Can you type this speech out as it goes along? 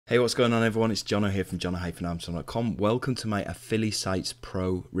Hey, what's going on everyone? It's Jono here from jono-amazon.com. Welcome to my AffiliSites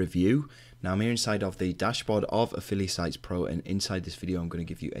PRO review. Now I'm here inside of the dashboard of AffiliSites PRO, and inside this video I'm going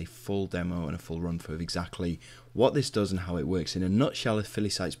to give you a full demo and a full run through of exactly what this does and how it works. In a nutshell,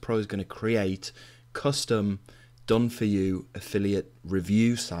 AffiliSites PRO is going to create custom, done-for-you affiliate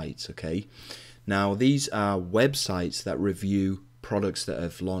review sites, okay? Now these are websites that review products that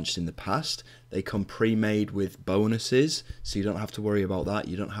have launched in the past. They come pre-made with bonuses, so you don't have to worry about that.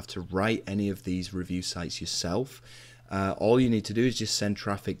 You don't have to write any of these review sites yourself. All you need to do is just send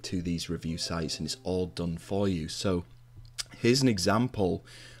traffic to these review sites and it's all done for you. So here's an example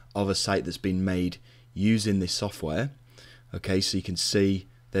of a site that's been made using this software. Okay, so you can see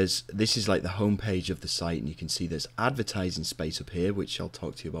this is like the home page of the site, and you can see there's advertising space up here, which I'll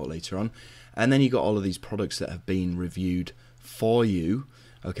talk to you about later on. And then you got all of these products that have been reviewed for you.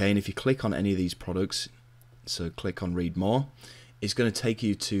 Okay, and if you click on any of these products, so click on read more, it's going to take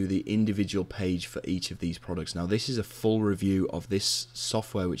you to the individual page for each of these products. Now this is a full review of this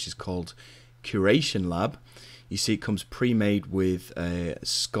software, which is called Curation Lab. You see it comes pre-made with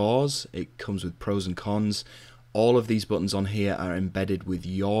scores, it comes with pros and cons. All of these buttons on here are embedded with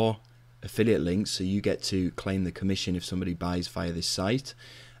your affiliate links, so you get to claim the commission if somebody buys via this site.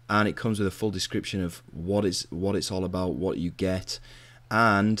 And it comes with a full description of what it's all about, what you get,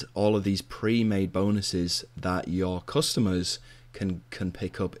 and all of these pre-made bonuses that your customers can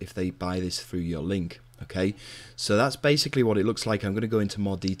pick up if they buy this through your link. Okay, so that's basically what it looks like. I'm going to go into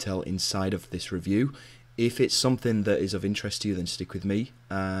more detail inside of this review. If it's something that is of interest to you, then stick with me.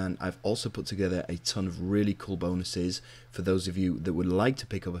 And I've also put together a ton of really cool bonuses for those of you that would like to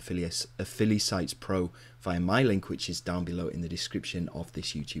pick up AffiliSites PRO via my link, which is down below in the description of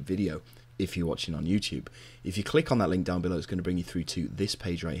this YouTube video if you're watching on YouTube. If you click on that link down below, it's going to bring you through to this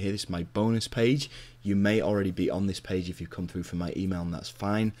page right here. This is my bonus page. You may already be on this page if you've come through from my email, and that's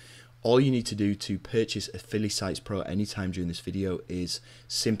fine. All you need to do to purchase AffiliSites PRO anytime during this video is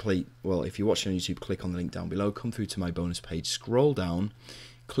simply, well, if you're watching on YouTube, click on the link down below, come through to my bonus page, scroll down,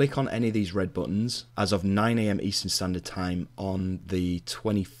 click on any of these red buttons. As of 9 AM Eastern Standard Time on the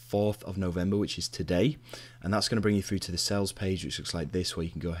 24th of November, which is today, and that's going to bring you through to the sales page, which looks like this, where you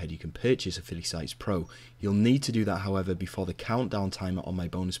can go ahead, you can purchase AffiliSites PRO. You'll need to do that, however, before the countdown timer on my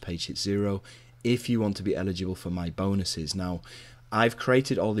bonus page hits 0 if you want to be eligible for my bonuses. Now, I've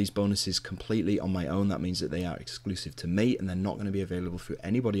created all these bonuses completely on my own. That means that they are exclusive to me and they're not going to be available through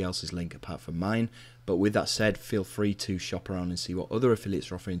anybody else's link apart from mine. But with that said, feel free to shop around and see what other affiliates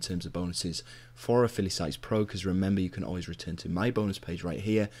are offering in terms of bonuses for AffiliSites PRO, because remember, you can always return to my bonus page right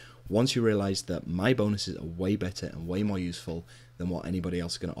here once you realize that my bonuses are way better and way more useful than what anybody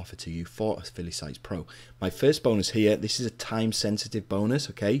else is going to offer to you for AffiliSites PRO. My first bonus here, this is a time sensitive bonus,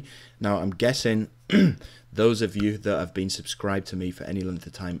 okay? Now I'm guessing those of you that have been subscribed to me for any length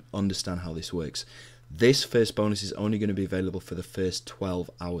of time understand how this works. This first bonus is only going to be available for the first 12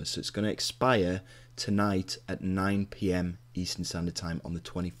 hours. So it's going to expire tonight at 9 PM Eastern Standard Time on the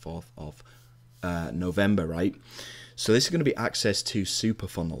 24th of November, right? So this is going to be access to Super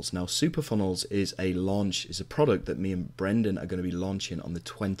Funnels. Now Super Funnels is a product that me and Brendan are going to be launching on the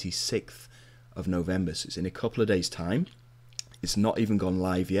 26th of November. So it's in a couple of days time. It's not even gone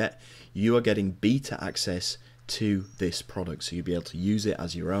live yet. You are getting beta access to this product, so you'll be able to use it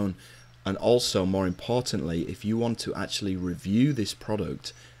as your own. And also, more importantly, if you want to actually review this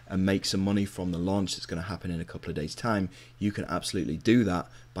product and make some money from the launch that's going to happen in a couple of days time, you can absolutely do that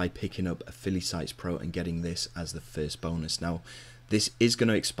by picking up AffiliSites PRO and getting this as the first bonus. Now this is going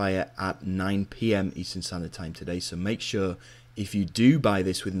to expire at 9 PM Eastern Standard Time today, so make sure if you do buy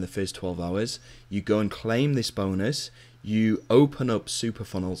this within the first 12 hours, you go and claim this bonus, you open up Super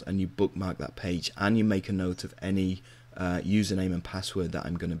Funnels and you bookmark that page, and you make a note of any username and password that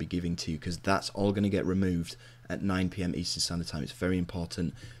I'm going to be giving to you, because that's all going to get removed at 9 PM Eastern Standard Time. It's very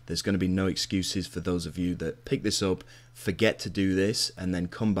important. There's going to be no excuses for those of you that pick this up, forget to do this, and then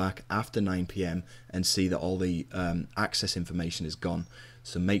come back after 9 PM and see that all the access information is gone.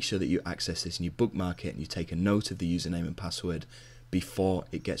 So make sure that you access this and you bookmark it and you take a note of the username and password before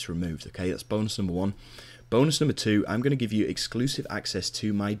it gets removed. Okay, that's bonus number 1. Bonus number 2, I'm going to give you exclusive access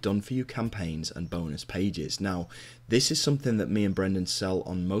to my done for you campaigns and bonus pages. Now, this is something that me and Brendan sell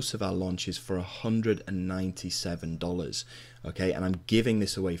on most of our launches for $197. Okay, and I'm giving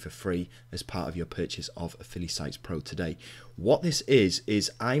this away for free as part of your purchase of AffiliSites PRO today. What this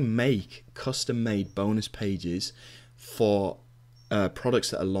is I make custom made bonus pages for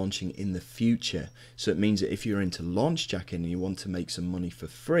products that are launching in the future. So it means that if you're into launch jacking and you want to make some money for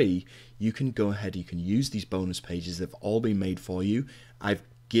free, you can go ahead, you can use these bonus pages. They've all been made for you.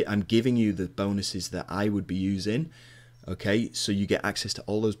 I'm giving you the bonuses that I would be using Okay, so you get access to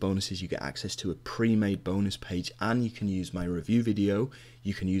all those bonuses, you get access to a pre-made bonus page, and you can use my review video,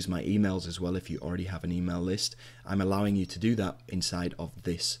 you can use my emails as well if you already have an email list. I'm allowing you to do that inside of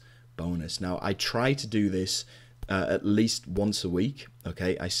this bonus. Now, I try to do this at least once a week,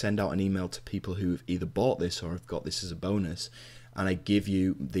 okay? I send out an email to people who've either bought this or have got this as a bonus, and I give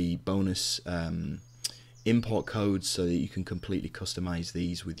you the bonus import codes so that you can completely customize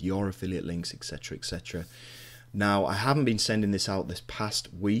these with your affiliate links, etc., etc. Now, I haven't been sending this out this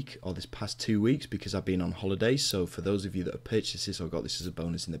past week or this past 2 weeks because I've been on holiday. So for those of you that have purchased this or got this as a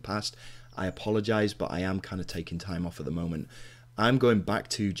bonus in the past, I apologize, but I am kind of taking time off at the moment. I'm going back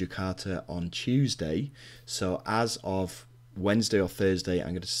to Jakarta on Tuesday. So as of Wednesday or Thursday, I'm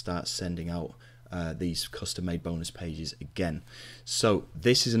going to start sending out these custom-made bonus pages again. So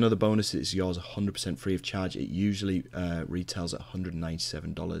this is another bonus. It's yours 100% free of charge. It usually retails at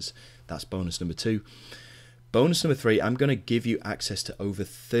 $197. That's bonus number 2. Bonus number 3, I'm going to give you access to over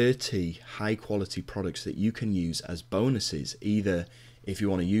 30 high quality products that you can use as bonuses, either if you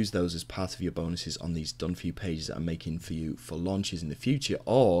want to use those as part of your bonuses on these done for you pages that I'm making for you for launches in the future,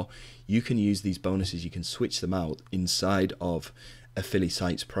 or you can use these bonuses, you can switch them out inside of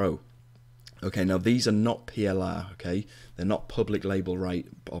AffiliSites PRO. Okay, now these are not PLR, okay? They're not public label right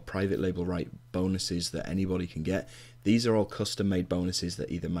or private label right bonuses that anybody can get. These are all custom made bonuses that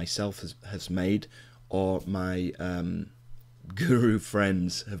either myself has made or my guru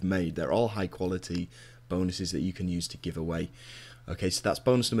friends have made. They're all high quality bonuses that you can use to give away. Okay, so that's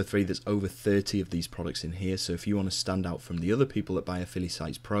bonus number 3. There's over 30 of these products in here. So if you want to stand out from the other people that buy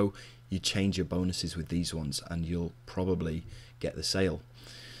AffiliSites Pro, you change your bonuses with these ones and you'll probably get the sale.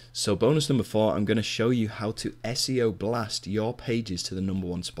 So bonus number 4, I'm going to show you how to SEO blast your pages to the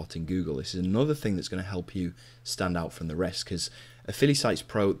 #1 spot in Google. This is another thing that's going to help you stand out from the rest, because AffiliSites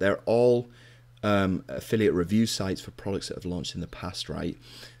Pro, they're all affiliate review sites for products that have launched in the past, right?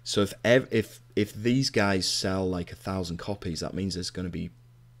 So if these guys sell like 1,000 copies, that means there's going to be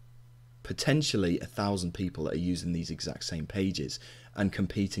potentially 1,000 people that are using these exact same pages and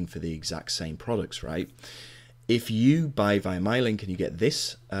competing for the exact same products, right? If you buy via my link and you get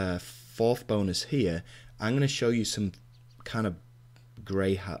this 4th bonus here, I'm going to show you some kind of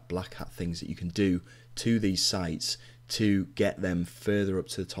grey hat, black hat things that you can do to these sites to get them further up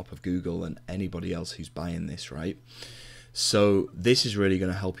to the top of Google than anybody else who's buying this, right? So this is really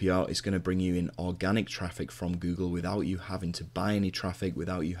going to help you out. It's going to bring you in organic traffic from Google without you having to buy any traffic,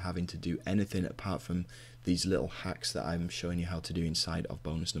 without you having to do anything apart from these little hacks that I'm showing you how to do inside of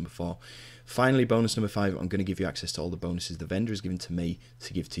bonus number 4. Finally, bonus number 5, I'm going to give you access to all the bonuses the vendor has given to me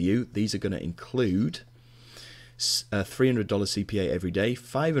to give to you. These are going to include $300 CPA every day,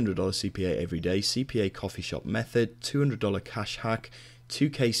 $500 CPA every day, CPA coffee shop method, $200 cash hack,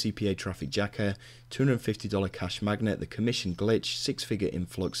 2K CPA traffic jacker, $250 cash magnet, the commission glitch, 6-figure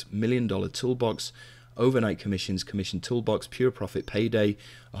influx, $1 million toolbox, overnight commissions, commission toolbox, pure profit payday,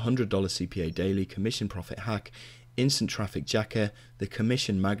 $100 CPA daily, commission profit hack, instant traffic jacker, the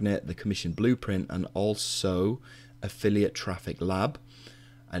commission magnet, the commission blueprint, and also affiliate traffic lab.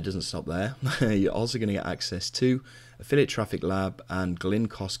 And it doesn't stop there. You're also going to get access to Affiliate Traffic Lab and Glyn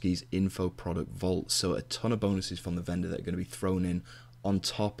Koski's Info Product Vault. So a ton of bonuses from the vendor that are going to be thrown in on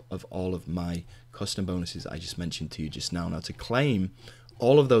top of all of my custom bonuses that I just mentioned to you just now. Now, to claim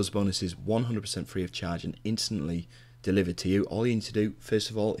all of those bonuses 100% free of charge and instantly delivered to you, all you need to do, first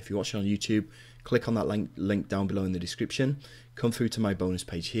of all, if you're watching on YouTube, click on that link down below in the description. Come through to my bonus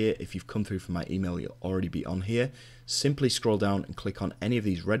page here. If you've come through from my email, you'll already be on here. Simply scroll down and click on any of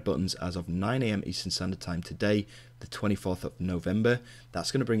these red buttons as of 9 AM Eastern Standard Time today, the 24th of November.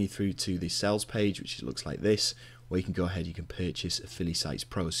 That's going to bring you through to the sales page, which looks like this, where you can go ahead, you can purchase AffiliSites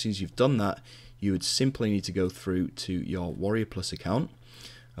Pro. As soon as you've done that, you would simply need to go through to your Warriorplus account.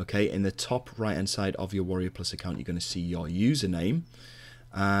 Okay, in the top right hand side of your Warriorplus account, you're going to see your username.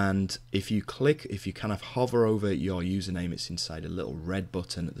 And if you kind of hover over your username, it's inside a little red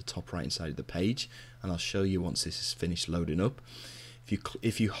button at the top right hand side of the page, and I'll show you once this is finished loading up.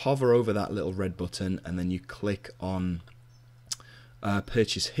 If you hover over that little red button and then you click on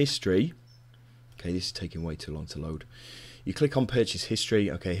purchase history, okay, this is taking way too long to load. You click on purchase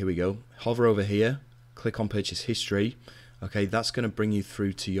history. Okay, here we go. Hover over here, click on purchase history. Okay, that's going to bring you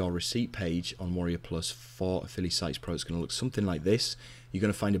through to your receipt page on Warriorplus for AffiliSites Pro. It's going to look something like this. You're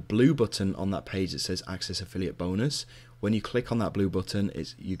going to find a blue button on that page that says Access Affiliate Bonus. When you click on that blue button,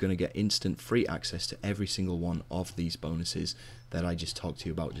 you're going to get instant free access to every single one of these bonuses that I just talked to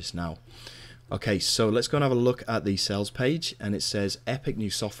you about just now. Okay, so let's go and have a look at the sales page, and it says epic new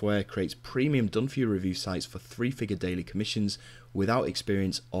software creates premium done-for-you review sites for 3-figure daily commissions without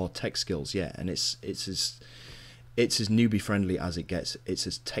experience or tech skills. Yeah, and it's it's as newbie friendly as it gets. It's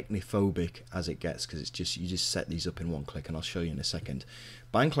as technophobic as it gets, because it's just, you just set these up in one click, and I'll show you in a second.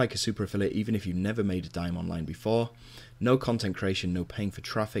 Bank like a super affiliate even if you've never made a dime online before. No content creation, no paying for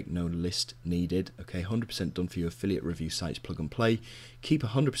traffic, no list needed. Okay, 100% done for your affiliate review sites, plug and play. Keep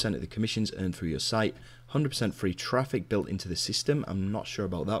 100% of the commissions earned through your site. 100% free traffic built into the system. I'm not sure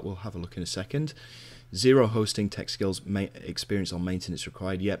about that. We'll have a look in a second. Zero hosting, tech skills, experience or maintenance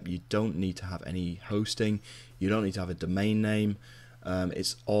required. Yep, you don't need to have any hosting. You don't need to have a domain name.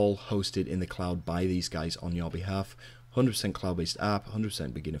 It's all hosted in the cloud by these guys on your behalf. 100% cloud-based app,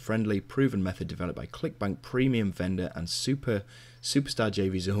 100% beginner-friendly, proven method developed by Clickbank, premium vendor, and superstar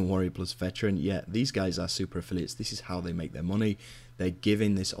JVZoo and Warriorplus veteran. Yeah, these guys are super affiliates. This is how they make their money. They're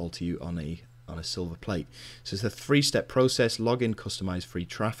giving this all to you on a silver plate. So it's a 3-step process: login, customize, free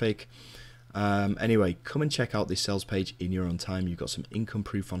traffic. Anyway, come and check out this sales page in your own time. You've got some income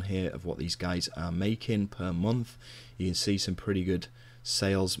proof on here of what these guys are making per month. You can see some pretty good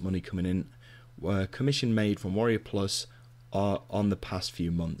sales money coming in. Commission made from Warriorplus on the past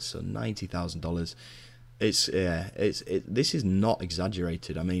few months, so $90,000. This is not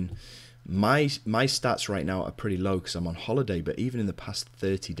exaggerated. I mean, my stats right now are pretty low because I'm on holiday, but even in the past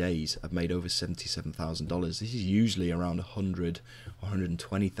 30 days I've made over $77,000. This is usually around 100 or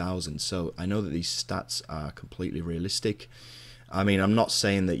 120,000, so I know that these stats are completely realistic. I mean, I'm not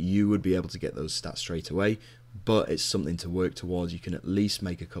saying that you would be able to get those stats straight away, but it's something to work towards. You can at least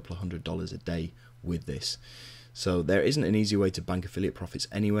make a couple of $100 a day with this. So there isn't an easy way to bank affiliate profits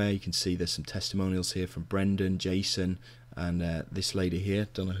anywhere. You can see there's some testimonials here from Brendan, Jason, and this lady here.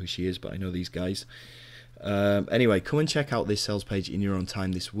 Don't know who she is, but I know these guys. Anyway, come and check out this sales page in your own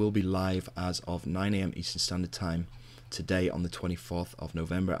time. This will be live as of 9 AM Eastern Standard Time today on the 24th of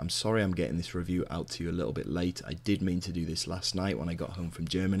November. I'm sorry I'm getting this review out to you a little bit late. I did mean to do this last night when I got home from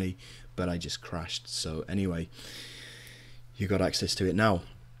Germany, but I just crashed. So anyway, you got access to it now.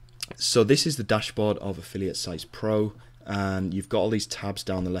 So this is the dashboard of AffiliSites PRO, and you've got all these tabs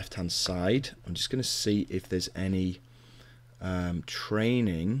down the left hand side. I'm just going to see if there's any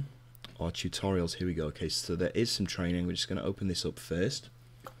training or tutorials. Here we go. Okay, so there is some training. We're just going to open this up first,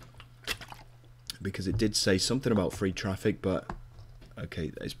 because it did say something about free traffic, but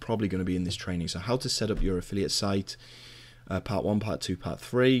okay, it's probably going to be in this training. So how to set up your affiliate site, part 1, part 2, part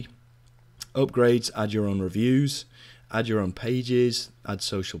 3, upgrades, add your own reviews, add your own pages, add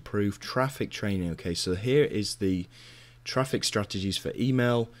social proof, traffic training. Okay, so here is the traffic strategies for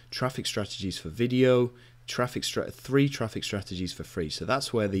email, traffic strategies for video, 3 traffic strategies for free. So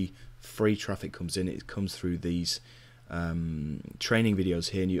that's where the free traffic comes in. It comes through these training videos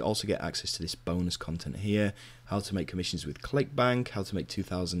here, and you also get access to this bonus content here: how to make commissions with Clickbank, how to make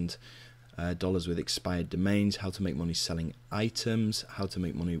 $2,000 with expired domains, how to make money selling items, how to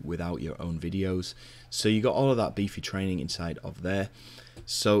make money without your own videos. So you got all of that beefy training inside of there.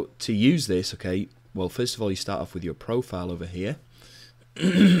 So to use this, okay, well, first of all, you start off with your profile over here.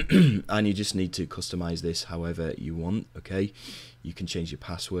 And you just need to customize this however you want. Okay, you can change your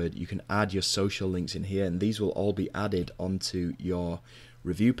password, you can add your social links in here, and these will all be added onto your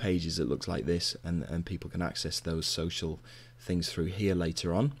review pages. It looks like this, and people can access those social things through here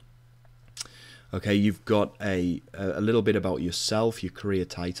later on. Okay, you've got a little bit about yourself, your career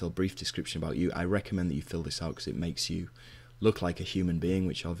title, brief description about you. I recommend that you fill this out because it makes you look like a human being,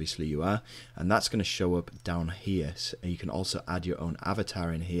 which obviously you are, and that's going to show up down here. So you can also add your own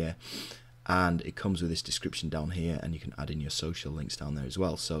avatar in here, and it comes with this description down here, and you can add in your social links down there as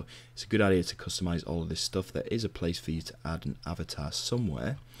well. So it's a good idea to customize all of this stuff. There is a place for you to add an avatar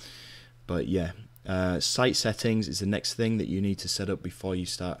somewhere, but yeah, site settings is the next thing that you need to set up before you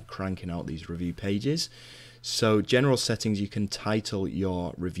start cranking out these review pages. So general settings, you can title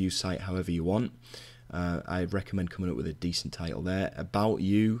your review site however you want. I recommend coming up with a decent title there. About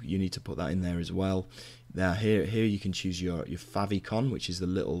you need to put that in there as well. Now here you can choose your favicon, which is the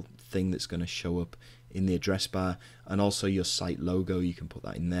little thing that's going to show up in the address bar, and also your site logo. You can put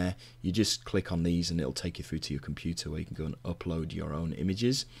that in there. You just click on these and it'll take you through to your computer where you can go and upload your own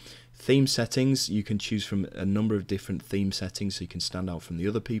images. Theme settings, you can choose from a number of different theme settings so you can stand out from the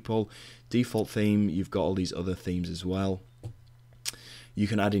other people. Default theme, you've got all these other themes as well. You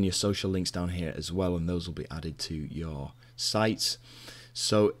can add in your social links down here as well, and those will be added to your sites.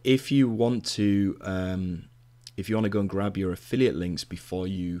 So if you want to go and grab your affiliate links before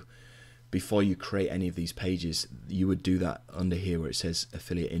you create any of these pages, you would do that under here where it says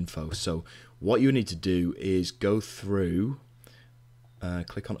affiliate info. So what you need to do is go through,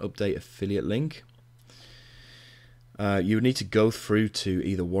 click on update affiliate link. You would need to go through to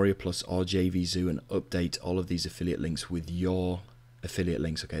either Warriorplus or JVZoo and update all of these affiliate links with your affiliate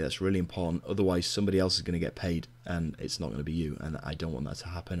links. Okay, that's really important. Otherwise, somebody else is going to get paid, and it's not going to be you. And I don't want that to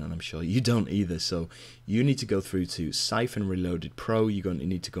happen, and I'm sure you don't either. So you need to go through to Siphon Reloaded Pro. You're going to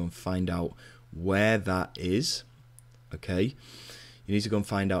need to go and find out where that is. Okay, you need to go and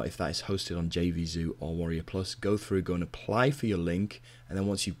find out if that is hosted on JVZoo or Warriorplus. Go through, go and apply for your link, and then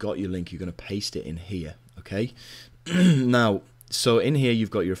once you've got your link, you're going to paste it in here. Okay, now, so in here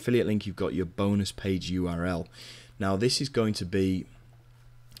you've got your affiliate link, you've got your bonus page URL. Now this is going to be,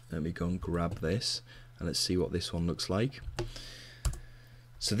 let me go and grab this and let's see what this one looks like.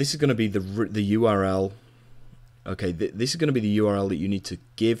 So this is going to be the URL. Okay, this is going to be the URL that you need to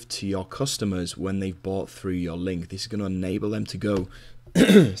give to your customers when they've bought through your link. This is going to enable them to go,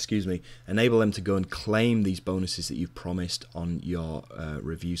 excuse me, enable them to go and claim these bonuses that you've promised on your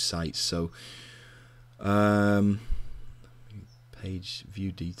review sites. So page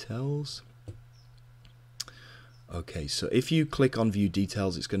view details. Okay, so if you click on view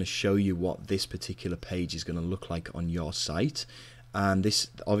details, it's going to show you what this particular page is going to look like on your site. And this,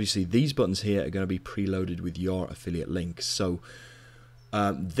 obviously, these buttons here are going to be preloaded with your affiliate links. So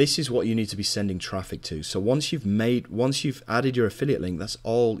this is what you need to be sending traffic to. So once you've added your affiliate link, that's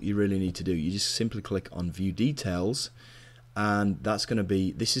all you really need to do. You just simply click on view details, and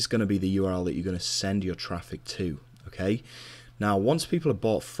this is going to be the URL that you're going to send your traffic to. Okay. Now, once people are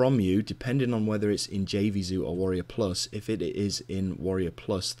bought from you, depending on whether it's in JVZoo or Warriorplus, if it is in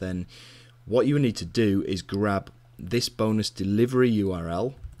Warriorplus, then what you need to do is grab this bonus delivery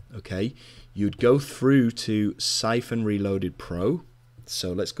URL. Okay, you'd go through to Siphon Reloaded Pro.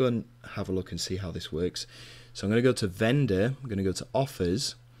 So let's go and have a look and see how this works. So I'm going to go to Vendor, I'm going to go to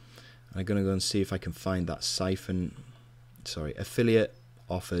Offers, and I'm going to go and see if I can find that Affiliate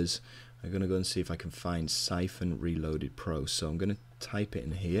Offers. I'm going to go and see if I can find Siphon Reloaded Pro. So I'm going to type it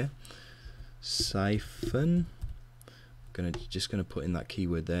in here. Siphon. I'm just going to put in that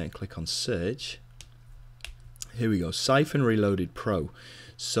keyword there and click on search. Here we go. Siphon Reloaded Pro.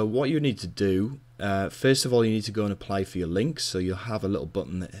 So what you need to do, first of all, you need to go and apply for your links. So you'll have a little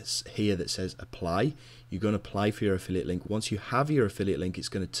button that's here that says apply. You're going to apply for your affiliate link. Once you have your affiliate link, it's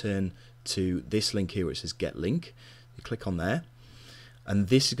going to turn to this link here which says get link. You click on there. And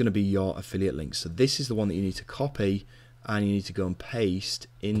this is going to be your affiliate link. So this is the one that you need to copy and you need to go and paste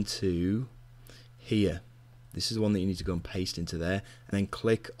into here. This is the one that you need to go and paste into there, and then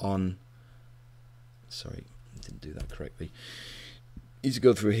click on, sorry, I didn't do that correctly. You need to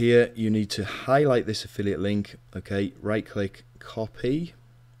go through here, you need to highlight this affiliate link, okay, right click, copy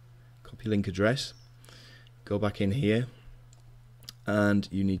link address, go back in here, and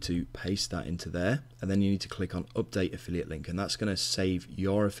you need to paste that into there, and then you need to click on update affiliate link, and that's going to save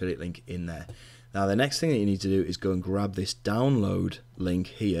your affiliate link in there. Now the next thing that you need to do is go and grab this download link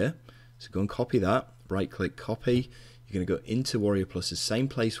here. So go and copy that, right click, copy. You're going to go into Warriorplus, the same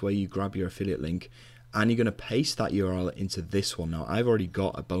place where you grab your affiliate link, and you're going to paste that URL into this one. Now I've already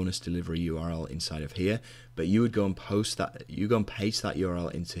got a bonus delivery URL inside of here, but you would go and paste that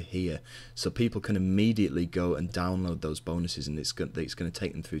URL into here, so people can immediately go and download those bonuses, and it's going to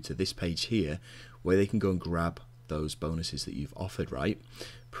take them through to this page here where they can go and grab those bonuses that you've offered. Right,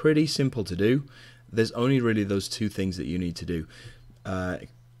 pretty simple to do. There's only really those two things that you need to do.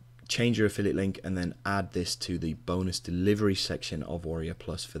 Change your affiliate link and then add this to the bonus delivery section of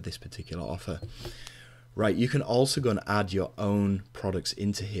Warriorplus for this particular offer. Right, you can also go and add your own products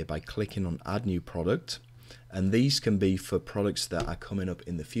into here by clicking on add new product, and these can be for products that are coming up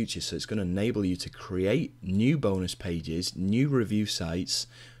in the future. So it's going to enable you to create new bonus pages, new review sites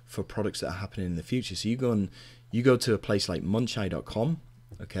for products that are happening in the future. So you go to a place like munchai.com,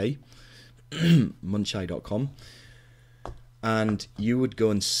 okay, munchai.com, and you would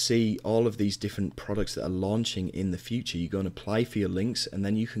go and see all of these different products that are launching in the future. You go and apply for your links, and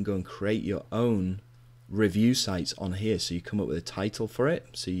then you can go and create your own review sites on here. So you come up with a title for it.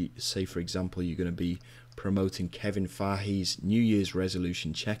 So you say, for example, you're going to be promoting Kevin Fahey's New Year's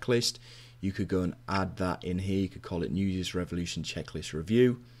resolution checklist. You could go and add that in here. You could call it New Year's resolution checklist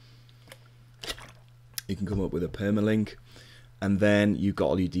review. You can come up with a permalink, and then you've got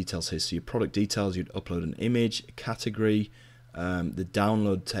all your details here. So your product details, you'd upload an image, a category, the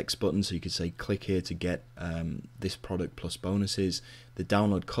download text button, so you could say click here to get this product plus bonuses, the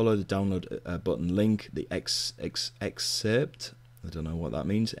download color, the download button link, the excerpt, I don't know what that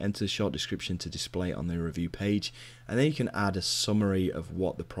means, enter a short description to display on the review page, and then you can add a summary of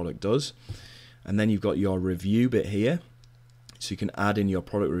what the product does. And then you've got your review bit here, so you can add in your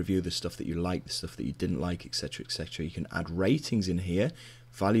product review, the stuff that you like, the stuff that you didn't like, etc, etc. You can add ratings in here.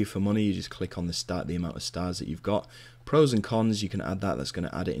 Value for money, you just click on the amount of stars that you've got. Pros and cons, you can add that. That's going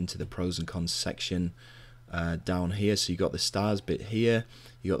to add it into the pros and cons section down here. So you got the stars bit here,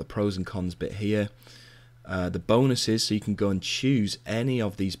 you got the pros and cons bit here, the bonuses, so you can go and choose any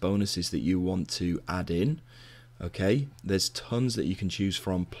of these bonuses that you want to add in. Okay, there's tons that you can choose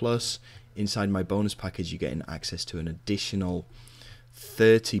from, plus inside my bonus package you're getting access to an additional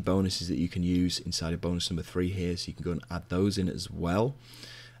 30 bonuses that you can use inside of bonus number 3 here, so you can go and add those in as well.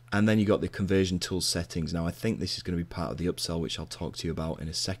 And then you got the conversion tool settings. Now I think this is going to be part of the upsell, which I'll talk to you about in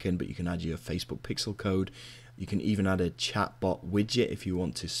a second, but you can add your Facebook pixel code. You can even add a chatbot widget if you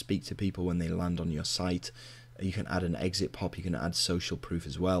want to speak to people when they land on your site. You can add an exit pop, you can add social proof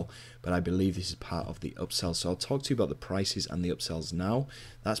as well, but I believe this is part of the upsell. So I'll talk to you about the prices and the upsells now.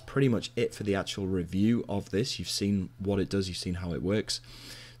 That's pretty much it for the actual review of this. You've seen what it does, you've seen how it works.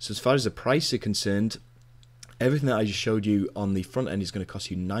 So as far as the price are concerned, everything that I just showed you on the front end is going to cost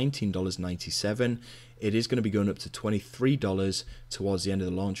you $19.97. It is going to be going up to $23 towards the end of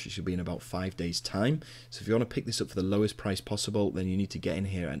the launch, which will be in about 5 days time. So if you want to pick this up for the lowest price possible, then you need to get in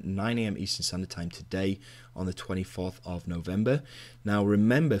here at 9 AM Eastern Standard Time today on the 24th of November. Now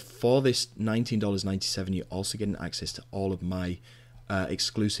remember, for this $19.97, you're also getting access to all of my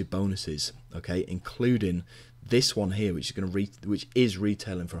exclusive bonuses, okay, including this one here, which is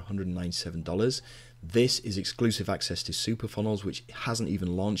retailing for $197. This is exclusive access to super funnels, which hasn't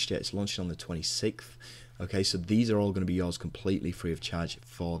even launched yet. It's launching on the 26th. Okay, so these are all going to be yours completely free of charge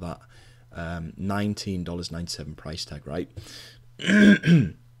for that $19.97 price tag, right?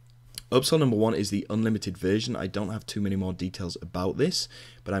 Upsell number 1 is the unlimited version. I don't have too many more details about this,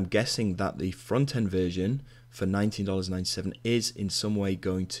 but I'm guessing that the front end version for $19.97 is in some way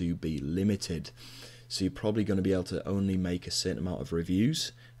going to be limited. So you're probably going to be able to only make a certain amount of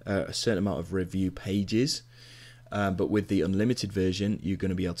reviews, a certain amount of review pages, but with the unlimited version you're going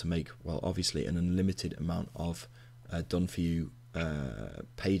to be able to make, well, obviously an unlimited amount of done for you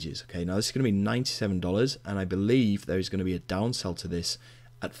pages. Okay, now this is going to be $97, and I believe there is going to be a downsell to this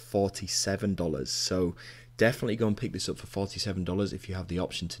at $47. So definitely go and pick this up for $47 if you have the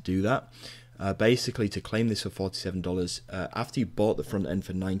option to do that. Basically, to claim this for $47, after you bought the front end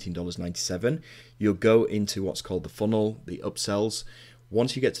for $19.97, you'll go into what's called the funnel, the upsells.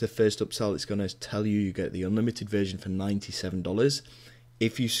 Once you get to the first upsell, it's going to tell you you get the unlimited version for $97.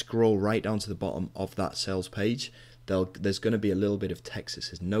 If you scroll right down to the bottom of that sales page, there's going to be a little bit of text that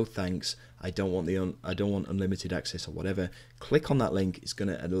says no thanks, I don't want unlimited access or whatever. Click on that link. It's going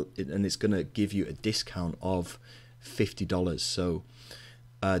to give you a discount of $50. So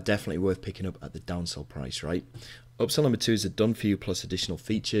definitely worth picking up at the downsell price, right? Upsell number 2 is a done for you plus additional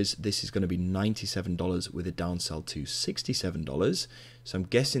features. This is going to be $97 with a downsell to $67. So I'm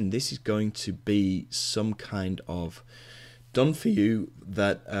guessing this is going to be some kind of done for you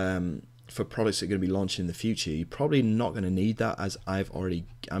that for products that are going to be launching in the future. You're probably not going to need that, as I'm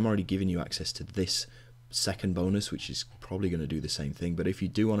already giving you access to this second bonus, which is probably going to do the same thing. But if you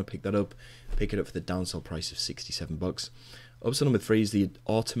do want to pick that up, pick it up for the downsell price of $67. Upsell number 3 is the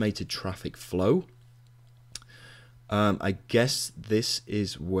automated traffic flow. I guess this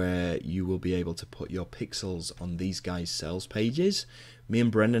is where you will be able to put your pixels on these guys' sales pages. Me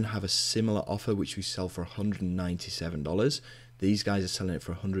and Brendan have a similar offer which we sell for $197. These guys are selling it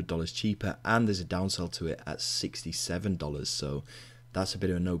for $100 cheaper, and there's a downsell to it at $67. So that's a bit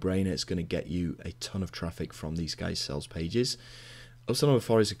of a no-brainer. It's going to get you a ton of traffic from these guys' sales pages. Upsell number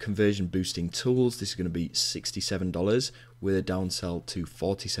 4 is a conversion boosting tools. This is going to be $67 with a downsell to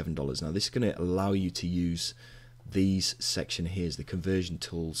 $47. Now this is going to allow you to use these section here is the conversion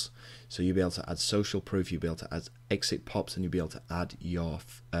tools, so you'll be able to add social proof, you'll be able to add exit pops, and you'll be able to add your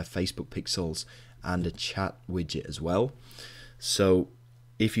Facebook pixels and a chat widget as well. So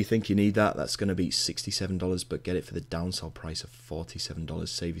if you think you need that, that's going to be $67, but get it for the downsell price of $47.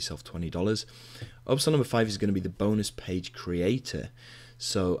 Save yourself $20. Upsell number 5 is going to be the bonus page creator.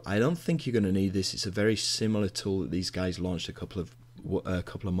 So I don't think you're going to need this. It's a very similar tool that these guys launched a couple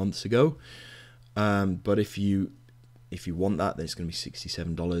of months ago. But if you want that, then it's going to be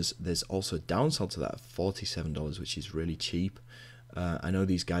 $67. There's also a downsell to that of $47, which is really cheap. I know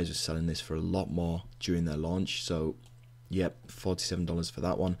these guys are selling this for a lot more during their launch, so yep, $47 for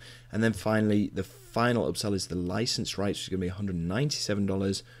that one. And then finally, the final upsell is the license rights, which is going to be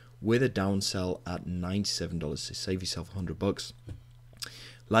 $197 with a downsell at $97. So save yourself $100.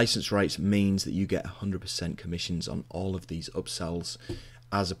 License rights means that you get 100% commissions on all of these upsells,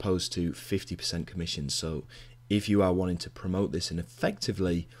 as opposed to 50% commissions. So if you are wanting to promote this and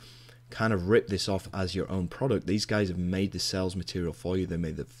effectively kind of rip this off as your own product, these guys have made the sales material for you. They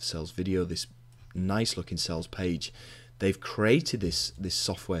made the sales video, this nice looking sales page. They've created this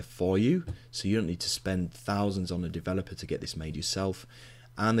software for you, so you don't need to spend thousands on a developer to get this made yourself.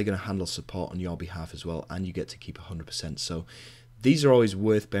 and they're going to handle support on your behalf as well, and you get to keep 100%. So these are always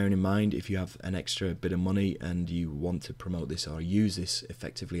worth bearing in mind if you have an extra bit of money and you want to promote this or use this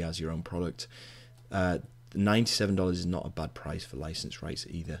effectively as your own product. $97 is not a bad price for license rights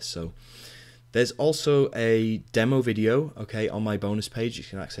either. So there's also a demo video, okay, on my bonus page. You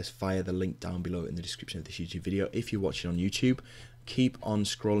can access via the link down below in the description of this YouTube video. If you're watching on YouTube, keep on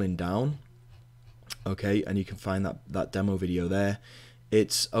scrolling down, okay, and you can find that demo video there.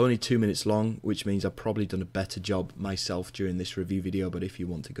 It's only 2 minutes long, which means I've probably done a better job myself during this review video, but if you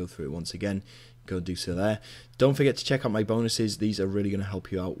want to go through it once again, go do so there. Don't forget to check out my bonuses. These are really going to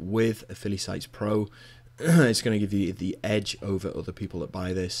help you out with AffiliSites PRO. It's going to give you the edge over other people that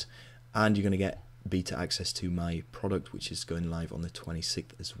buy this, and you're going to get beta access to my product, which is going live on the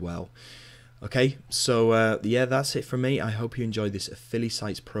 26th as well. Okay, so yeah, that's it from me. I hope you enjoyed this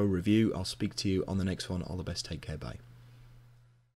AffiliSites PRO review. I'll speak to you on the next one. All the best. Take care. Bye.